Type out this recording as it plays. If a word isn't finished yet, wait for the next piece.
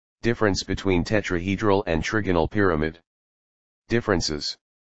Difference between tetrahedral and trigonal pyramid. Differences.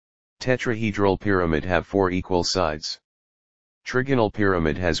 Tetrahedral pyramid have 4 equal sides. Trigonal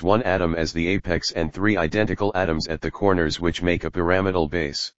pyramid has 1 atom as the apex and 3 identical atoms at the corners which make a pyramidal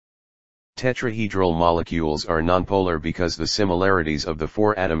base. Tetrahedral molecules are nonpolar because the similarities of the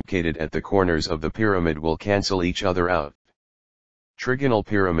 4 atoms located at the corners of the pyramid will cancel each other out. Trigonal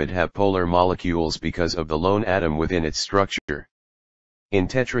pyramid have polar molecules because of the lone atom within its structure. In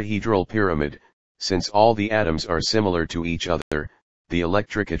tetrahedral pyramid, since all the atoms are similar to each other, the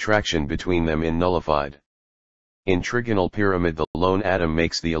electric attraction between them is nullified. In trigonal pyramid, the lone atom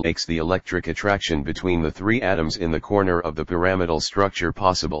makes the electric attraction between the 3 atoms in the corner of the pyramidal structure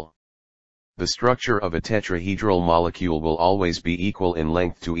possible. The structure of a tetrahedral molecule will always be equal in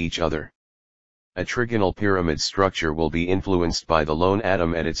length to each other. A trigonal pyramid structure will be influenced by the lone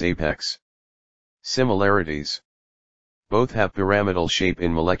atom at its apex. Similarities. Both have pyramidal shape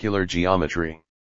in molecular geometry.